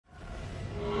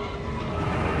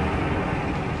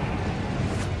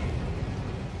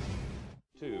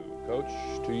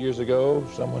Coach, 2 years ago,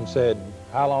 someone said,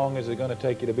 how long is it going to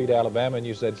take you to beat Alabama? And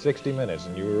you said 60 minutes,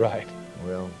 and you were right.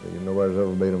 Well, nobody's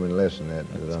ever beat them in less than that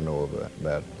I know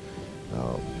about.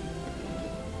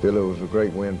 Philly was a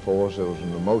great win for us. It was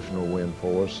an emotional win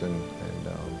for us, and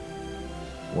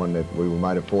one that we were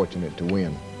mighty fortunate to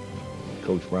win.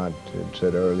 Coach Bryant had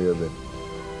said earlier that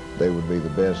they would be the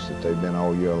best that they've been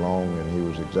all year long, and he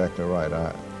was exactly right.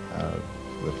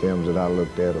 The films that I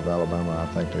looked at of Alabama, I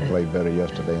think they played better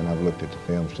yesterday, and I've looked at the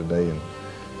films today and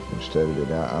studied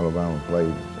it. Alabama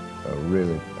played a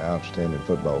really outstanding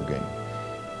football game.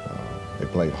 They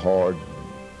played hard.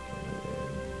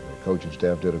 The coaching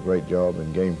staff did a great job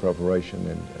in game preparation,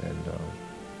 and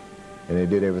they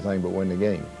did everything but win the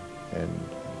game. And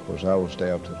of course, our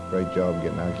staff did a great job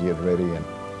getting our kids ready. And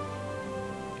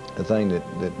the thing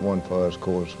that won for us, of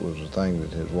course, was the thing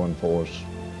that has won for us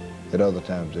at other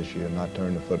times this year, not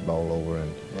turning the football over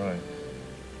and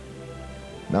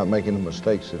not making the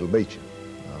mistakes that'll beat you.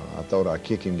 I thought our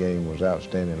kicking game was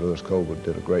outstanding. Lewis Colbert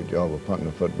did a great job of punting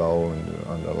the football and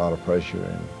under a lot of pressure,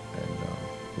 and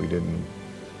we didn't.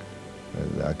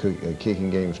 Our kicking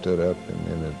game stood up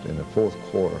in the fourth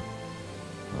quarter.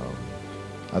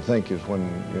 I think is when,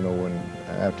 when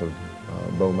after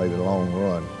Bo made a long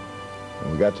run,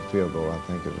 and we got the field goal, I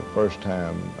think is the first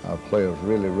time our players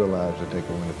really realized that they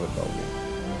could win the football game.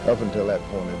 Up until that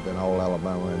point, it had been all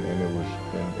Alabama, and it was,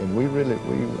 and we really,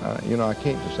 I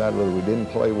can't decide whether we didn't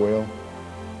play well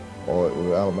or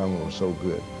Alabama was so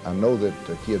good. I know that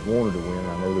the kids wanted to win.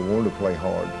 I know they wanted to play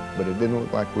hard, but it didn't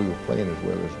look like we were playing as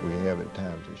well as we have at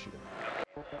times this year.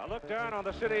 A look down on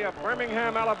the city of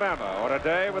Birmingham, Alabama, on a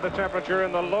day with a temperature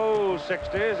in the low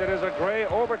 60s. It is a gray,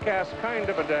 overcast kind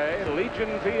of a day.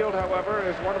 Legion Field, however,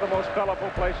 is one of the most colorful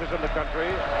places in the country,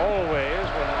 always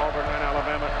when Auburn and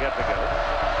Alabama get together.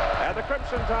 And the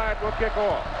Crimson Tide will kick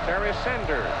off. Terry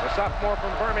Sanders, the sophomore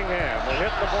from Birmingham, will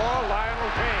hit the ball.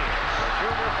 Lionel James, the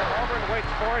junior from Auburn,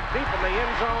 waits for it deep in the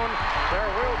end zone. There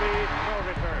will be no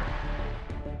return.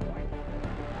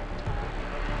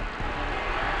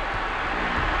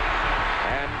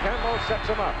 Campbell sets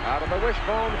them up out of the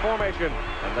wishbone formation,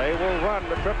 and they will run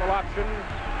the triple option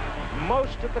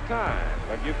most of the time.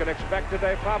 But you can expect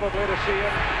today probably to see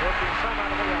him working some out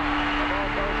of the yard. The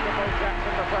ball goes to Bo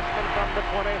Jackson, the freshman from the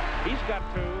 20. He's got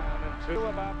two, and then two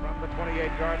about from the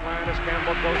 28-yard line as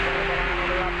Campbell goes to the line on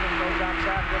the option, goes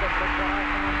outside with it, looks for high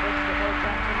down pitch to Bo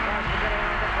Jackson, tries to get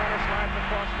around the corner, slides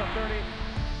across the 30.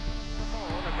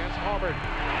 Against Auburn,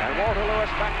 and Walter Lewis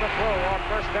back to throw on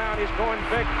first down. He's going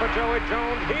big for Joey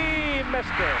Jones. He missed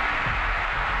it,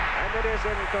 and it is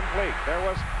incomplete. There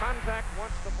was contact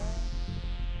once the ball.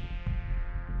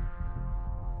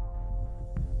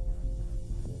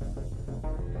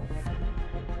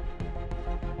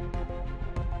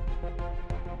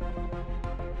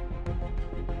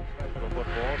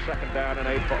 Football, second down and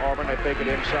 8 for Auburn. They take it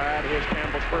inside. Here's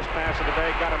Campbell's first pass of the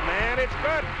day. Got a man. It's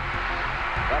good.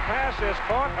 The pass is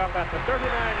caught up at the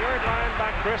 39-yard line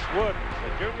by Chris Woods, the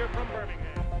junior from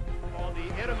Birmingham. On the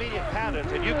intermediate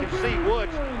patterns, and you can see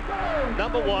Woods,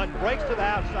 number one, breaks to the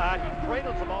outside. He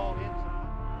cradles the ball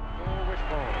inside. Full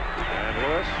wishbone. And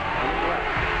Lewis on the left.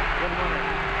 Good running.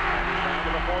 Down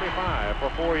to the 45 for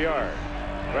 4 yards.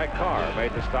 Greg Carr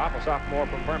made the stop, a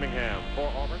sophomore from Birmingham for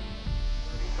Auburn.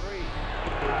 33.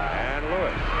 And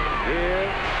Lewis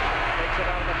takes it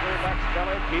out of the fullback's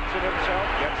belly, keeps it himself,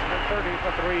 gets it at 30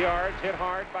 for 3 yards, hit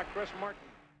hard by Chris Martin.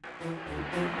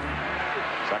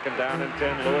 Second down and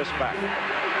 10, Lewis back.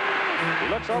 He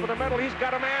looks over the middle, he's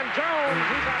got a man, Jones,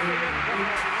 he's out of the end zone.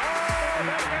 Oh,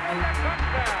 they get in the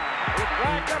touchdown. He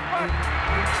dragged a foot.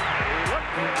 He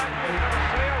looked like he was going to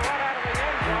sail right out of the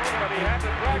end zone, but he had to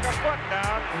drag a foot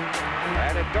down,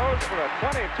 and it goes for a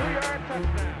 22-yard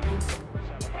touchdown.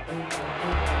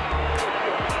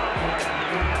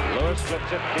 Lewis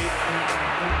flips it deep.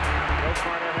 Joe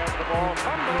Carter has the ball.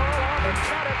 Fumble. Auburn's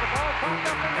got it. The ball popped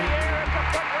up in the air. It's a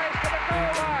foot race to the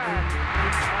goal line.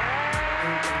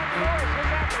 And Lewis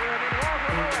is after it. And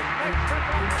Walter Lewis makes the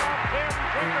tackle off Tim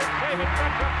Drinkard, saving the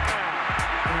touchdown.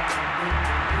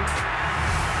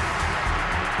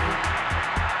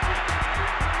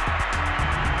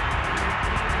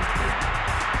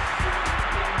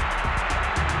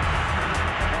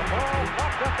 The ball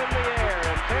popped up in the air,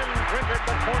 and Tim Drinkard,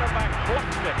 the cornerback,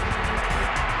 blocked it.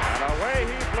 And away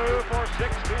he flew for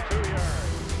 62 yards.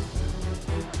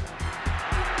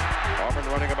 Auburn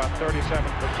running about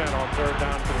 37% on third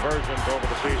down conversions over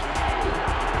the season.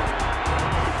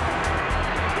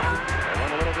 They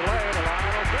run a little delay to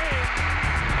Lionel James.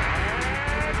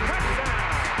 And touchdown.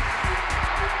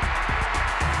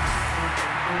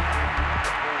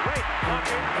 Great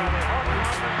blocking by the Auburn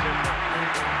offensive line.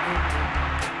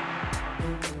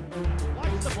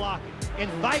 Watch the blocking.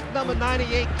 Invite number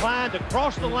 98, Klein, to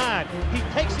cross the line. He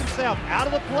takes himself out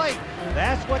of the plate.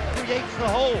 That's what creates the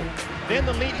hole. Then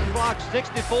the leading block,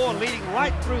 64, leading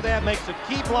right through there, makes a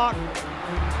key block.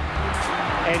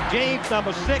 And James,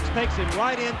 number 6, takes him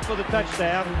right in for the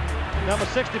touchdown. Number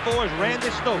 64 is Randy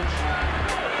Stokes.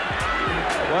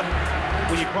 What?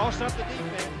 When you cross up the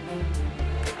defense.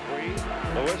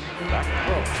 Lewis, back to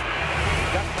throw.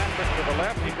 He's got Patrick to the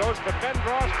left. He goes to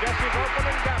Bendross. Jesse's open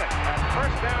and got it. And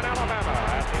first down, Alabama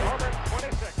at the Auburn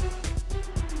 26.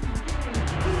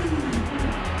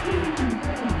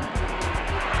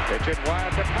 Pitch it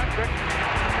wide to Patrick.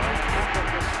 And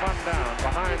Patrick is spun down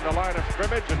behind the line of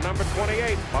scrimmage. And number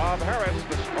 28, Bob Harris,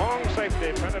 the strong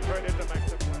safety, penetrated to make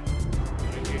the play.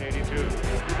 1982.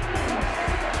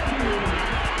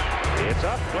 It's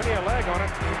up, plenty of leg on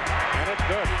it, and it's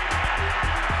good.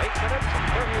 8 minutes and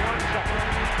 31 seconds.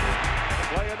 The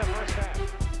play in the first half.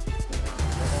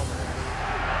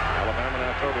 Alabama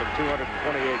now totaling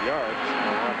 228 yards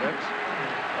on offense,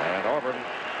 and Auburn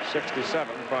 67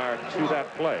 prior to that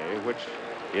play, which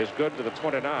is good to the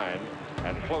 29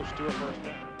 and close to a first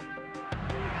down.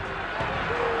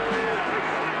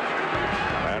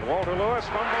 And Walter Lewis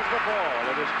fumbles the ball.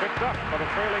 It is picked up by the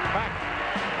trailing back,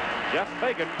 Jeff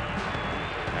Fagan.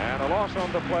 And a loss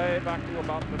on the play back to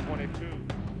about the 22. 15.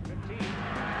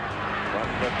 From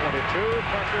the 22,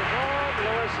 pressure's on.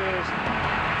 Lewis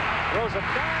throws a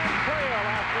dime trail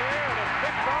out there, and it's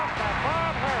picked off by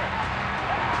Bob Harris.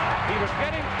 He was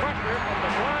getting pressure from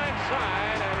the blind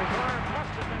side, and his arm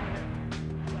must have been hit.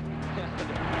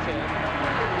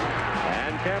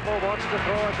 And Campbell wants to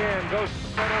throw again. Goes to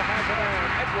the middle, has it on.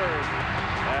 Edwards.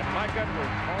 And Mike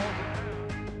Edwards calls it.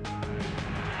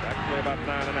 Actually about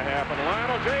 9.5, and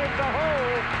Lionel James a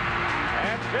hole,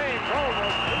 and James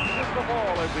almost loses the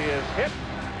ball as he is hit,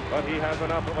 but he has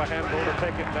enough of a handle to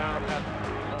take it down. They're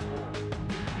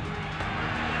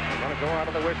going to go out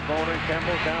of the wishbone, and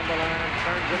Campbell down the line,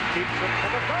 turns it, keeps it to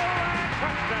the goal line,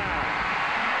 touchdown.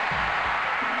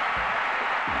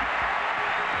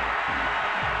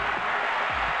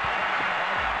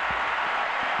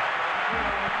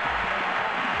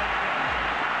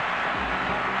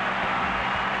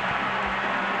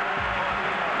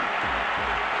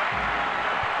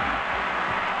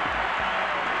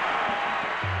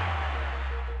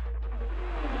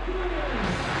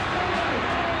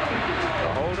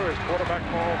 Quarterback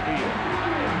ball field.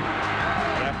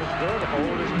 Snap is good.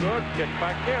 Hold is good. Kick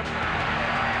back in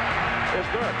is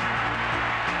good.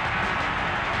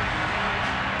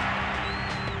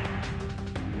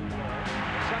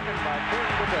 Second by 10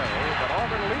 to go, but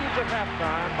Auburn leads at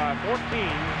halftime by 14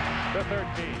 to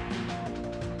 13.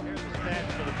 Here's the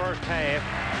stats for the first half.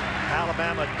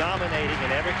 Alabama dominating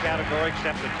in every category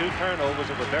except the 2 turnovers.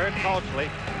 It was very costly.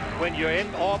 When you're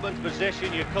in Auburn's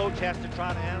position, your coach has to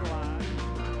try to analyze.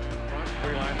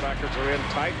 3 linebackers are in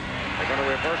tight. They're going to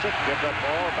reverse it, give that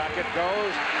ball, back it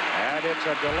goes, and it's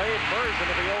a delayed version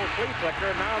of the old flea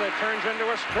flicker. Now that turns into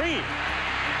a screen.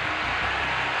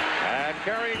 And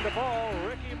carrying the ball,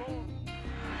 Ricky Moore.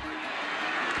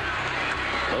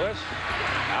 Lewis,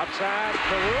 outside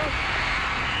to Lewis.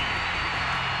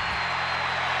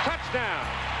 Touchdown.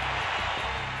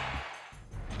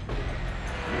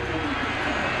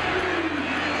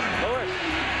 Lewis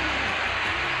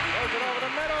throws it over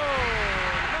the middle.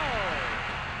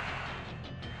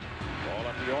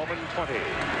 The Auburn 20.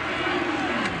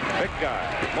 Big guy,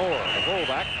 Moore, the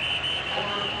fullback,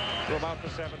 to about the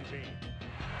 17.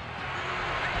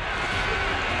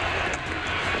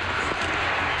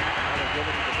 Now they'll give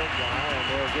it to the big guy, and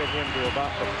they'll give him to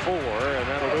about the 4, and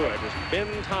that'll do it. It's Ben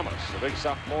Thomas, the big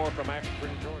sophomore from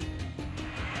Ashburn, Georgia.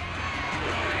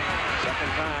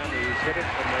 Second time he's hit it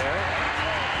from there,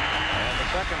 and the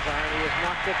second time he has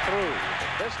knocked it through.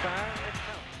 But this time it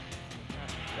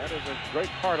counts. That is a great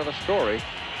part of the story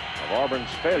of Auburn's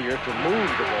failure to move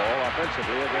the ball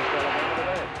offensively against Alabama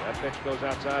today. That pitch goes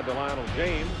outside to Lionel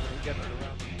James, and he gets it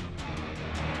around.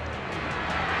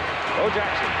 Bo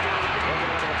Jackson looking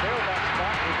out of the tailback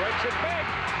spot. He breaks it big.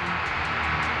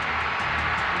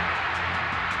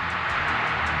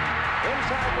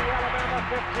 Inside the Alabama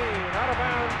 15, out of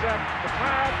bounds at the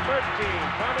 5-13.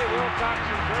 Tommy Wilcox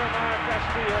and Jeremiah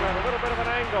Castile had a little bit of an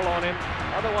angle on him.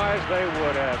 Otherwise, they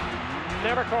would have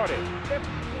never caught him. 52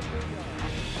 yards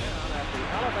down at the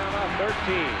Alabama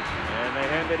 13, and they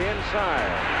hand it inside.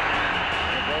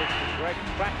 And it goes to Greg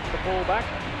Pratt, the fullback,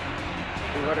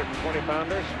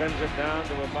 220-pounder, spins it down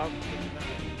to about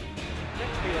 6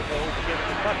 field goals against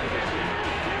Kentucky this season.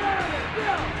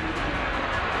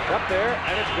 Up there,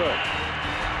 and it's good.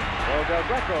 So Del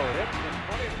Greco hits in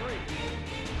 23.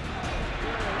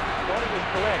 20 thought he was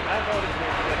correct. I noticed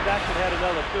that Jackson had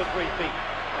another 2 or 3 feet.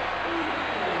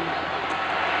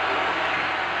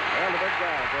 Well, the big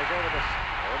guy goes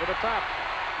over the top.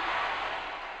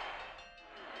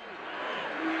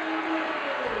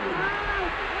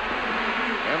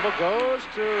 Campbell goes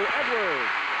to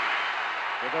Edwards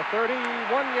to the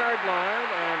 31-yard line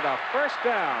and a first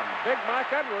down. Big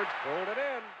Mike Edwards pulled it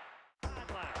in.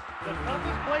 The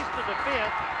toughest place to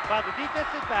defend by the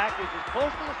defensive back is as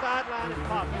close to the sideline as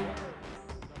possible. On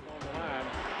the line.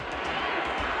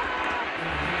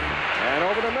 And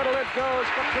over the middle it goes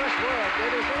for Chris Wood.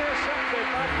 It is intercepted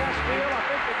by Castile. I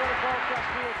think they're going to call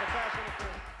Castile for pass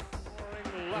interference.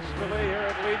 Scoring lustily here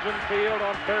at Legion Field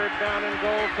on 3rd down and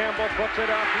goal. Campbell puts it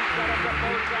up. He's got it to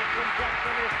Bo Jackson.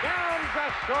 Jackson is down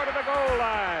just short of the goal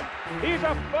line. He's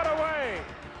a foot away.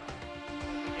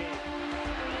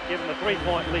 Give him a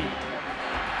 3-point lead.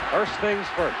 First things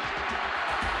first.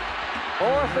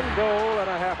 4th and goal and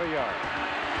a half a yard.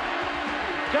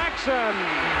 Jackson.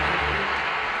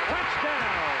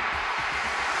 Touchdown.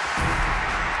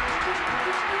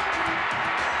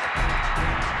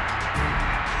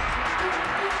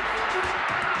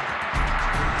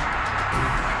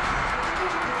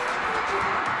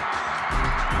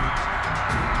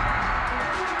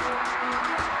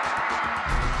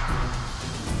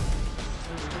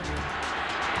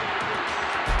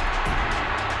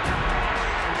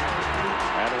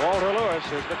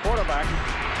 Is the quarterback.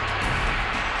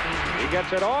 He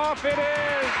gets it off. It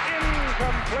is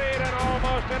incomplete and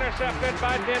almost intercepted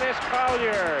by Dennis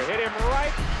Collier. Hit him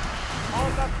right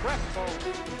on the breastbone.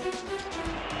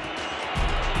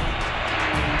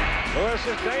 Lewis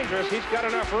is dangerous. He's got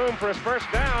enough room for his first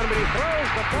down, but he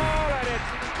throws the ball and it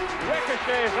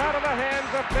ricochets out of the hands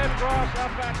of Ben Gross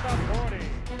up at the 40.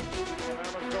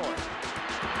 Alabama's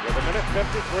going with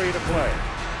 1:53 to play.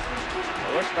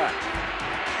 Lewis back.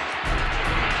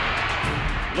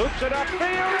 Loops it upfield,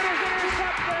 it is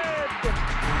intercepted!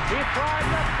 He tried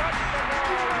to touch the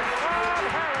ball, and Bob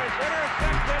Harris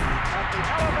intercepted at the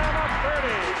Alabama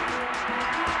 30.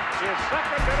 His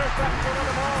second interception of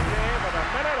the ball game with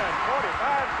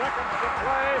 1:45 to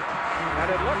play, and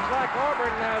it looks like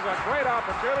Auburn has a great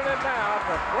opportunity now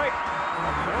to break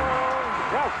a long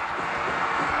drought.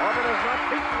 Auburn has not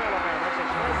beaten Alabama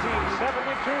since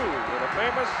 1972 with a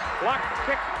famous block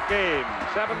kick game,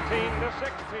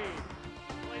 17-16.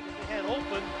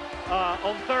 Open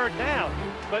on 3rd down,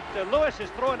 but Lewis is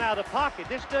throwing out of the pocket.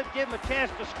 This doesn't give him a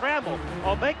chance to scramble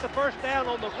or make the first down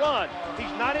on the run.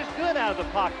 He's not as good out of the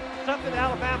pocket, something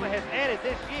Alabama has added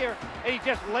this year, and he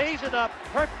just lays it up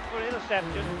perfect for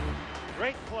interception.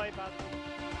 Great play by the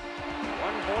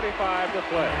 1:45 to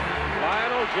play.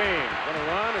 Lionel James going to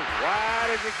run as wide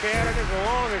as he can and as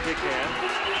long as he can,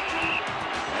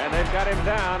 and they've got him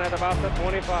down at about the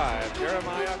 25.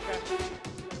 Jeremiah Castile.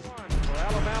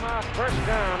 Alabama, first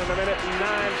down in 1:09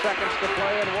 to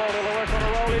play, and Walter Lewis on a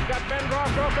roll. He's got Ben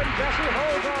Gross open. Jesse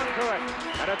holds on to it.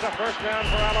 And it's a first down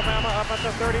for Alabama up at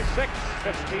the 36.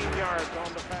 15 yards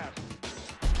on the pass.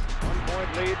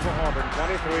 1-point lead for Auburn,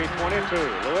 23-22.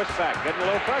 Lewis back, getting a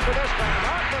little pressure this time.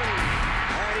 Austin,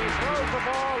 and he throws the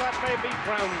ball. That may be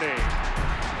grounding.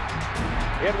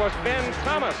 It was Ben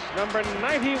Thomas, number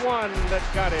 91, that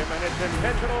got him, and it's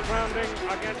intentional grounding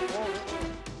against Walter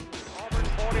Lewis.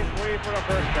 43 for a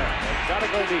first down. It's got to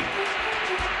go deep.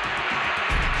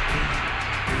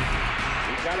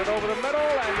 He's got it over the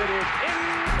middle, and it is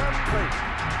incomplete.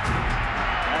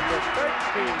 And with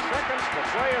 13 seconds to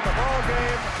play in the ball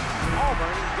game,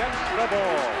 Auburn gets the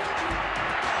ball.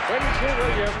 Quincy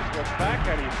Williams was back,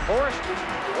 and he forced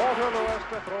Walter Lewis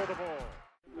to throw the ball.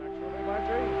 Actually by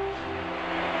James.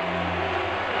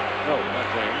 No, not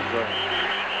James.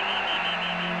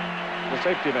 The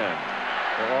safety man.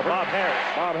 Bob Harris.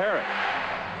 Bob Harris.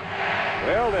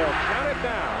 Well, they'll count it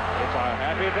down. It's a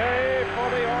happy day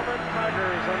for the Auburn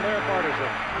Tigers and their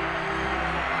partisans.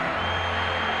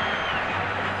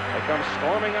 They come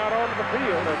storming out onto the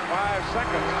field with 5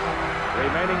 seconds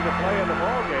remaining to play in the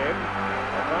ball game.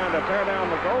 They're trying to tear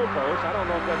down the goalpost. I don't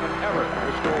know if they can ever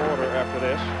restore order after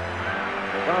this.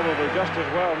 They're probably just as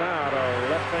well now to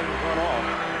let things run off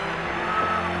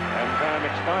and time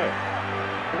expire.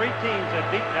 3 teams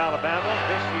have beaten Alabama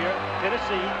this year: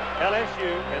 Tennessee,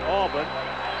 LSU, and Auburn,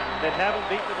 that haven't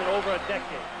beaten them in over a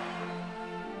decade.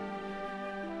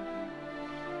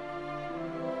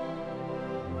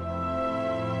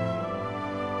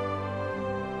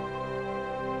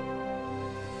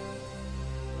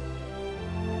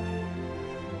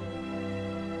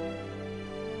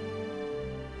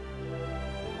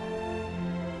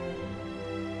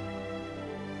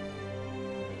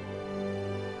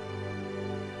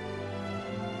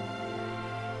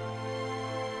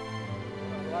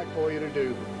 like for you to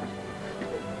do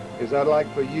is I'd like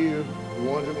for you, the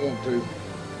ones that want to,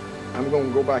 I'm going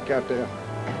to go back out there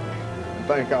and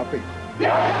thank our people.